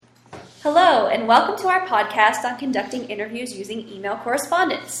Hello, and welcome to our podcast on conducting interviews using email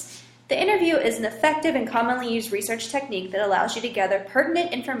correspondence. The interview is an effective and commonly used research technique that allows you to gather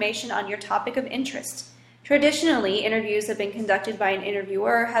pertinent information on your topic of interest. Traditionally, interviews have been conducted by an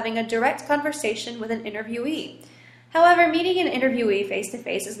interviewer having a direct conversation with an interviewee. However, meeting an interviewee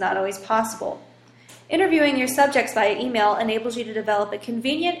face-to-face is not always possible. Interviewing your subjects via email enables you to develop a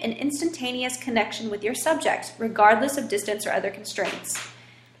convenient and instantaneous connection with your subject, regardless of distance or other constraints.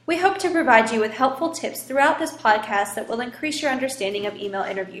 We hope to provide you with helpful tips throughout this podcast that will increase your understanding of email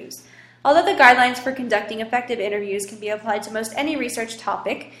interviews. Although the guidelines for conducting effective interviews can be applied to most any research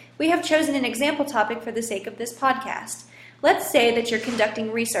topic, we have chosen an example topic for the sake of this podcast. Let's say that you're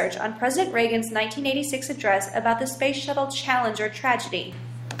conducting research on President Reagan's 1986 address about the Space Shuttle Challenger tragedy.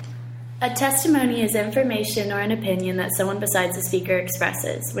 A testimony is information or an opinion that someone besides the speaker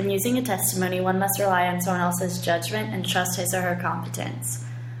expresses. When using a testimony, one must rely on someone else's judgment and trust his or her competence.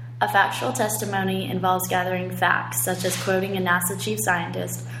 A factual testimony involves gathering facts, such as quoting a NASA chief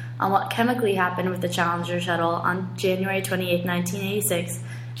scientist on what chemically happened with the Challenger shuttle on January 28, 1986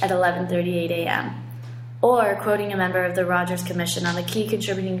 at 11:38 a.m., or quoting a member of the Rogers Commission on the key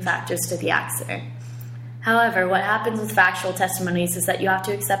contributing factors to the accident. However, what happens with factual testimonies is that you have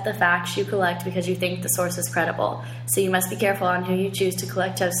to accept the facts you collect because you think the source is credible, so you must be careful on who you choose to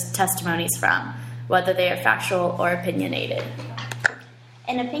collect testimonies from, whether they are factual or opinionated.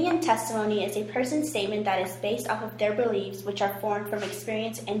 An opinion testimony is a person's statement that is based off of their beliefs, which are formed from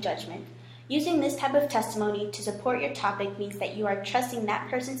experience and judgment. Using this type of testimony to support your topic means that you are trusting that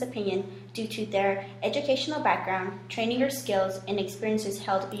person's opinion due to their educational background, training or skills, and experiences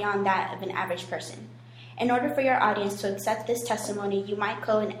held beyond that of an average person. In order for your audience to accept this testimony, you might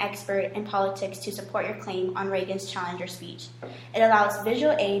quote an expert in politics to support your claim on Reagan's Challenger speech. It allows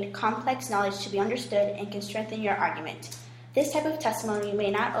visual aid, complex knowledge to be understood, and can strengthen your argument. This type of testimony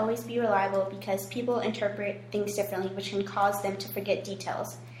may not always be reliable because people interpret things differently, which can cause them to forget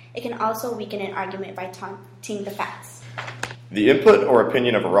details. It can also weaken an argument by taunting the facts. The input or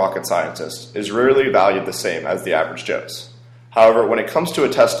opinion of a rocket scientist is rarely valued the same as the average Joe's. However, when it comes to a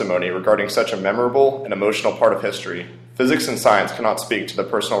testimony regarding such a memorable and emotional part of history, physics and science cannot speak to the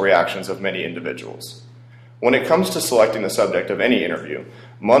personal reactions of many individuals. When it comes to selecting the subject of any interview,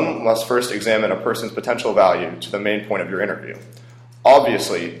 one must first examine a person's potential value to the main point of your interview.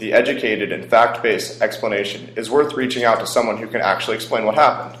 Obviously, the educated and fact-based explanation is worth reaching out to someone who can actually explain what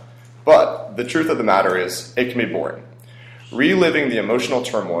happened. But the truth of the matter is, it can be boring. Reliving the emotional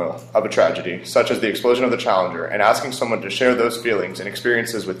turmoil of a tragedy, such as the explosion of the Challenger, and asking someone to share those feelings and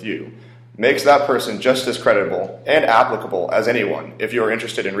experiences with you, makes that person just as credible and applicable as anyone if you are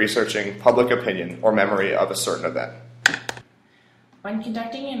interested in researching public opinion or memory of a certain event. When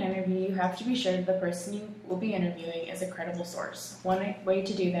conducting an interview, you have to be sure that the person you will be interviewing is a credible source. One way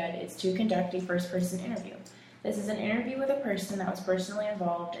to do that is to conduct a first-person interview. This is an interview with a person that was personally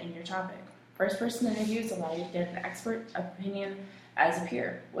involved in your topic. First-person interviews allow you to get an expert opinion as a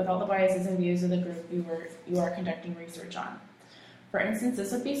peer, with all the biases and views of the group you are conducting research on. For instance,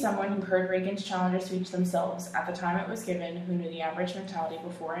 this would be someone who heard Reagan's Challenger speech themselves at the time it was given, who knew the average mentality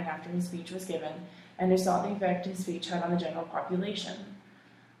before and after his speech was given, and who saw the effect his speech had on the general population.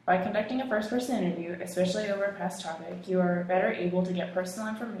 By conducting a first-person interview, especially over a past topic, you are better able to get personal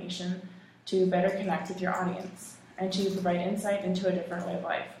information to better connect with your audience, and to provide insight into a different way of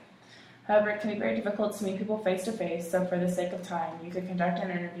life. However, it can be very difficult to meet people face-to-face, so for the sake of time, you could conduct an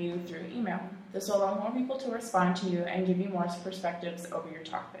interview through email. This will allow more people to respond to you and give you more perspectives over your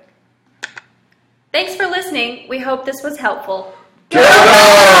topic. Thanks for listening. We hope this was helpful. Go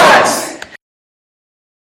us!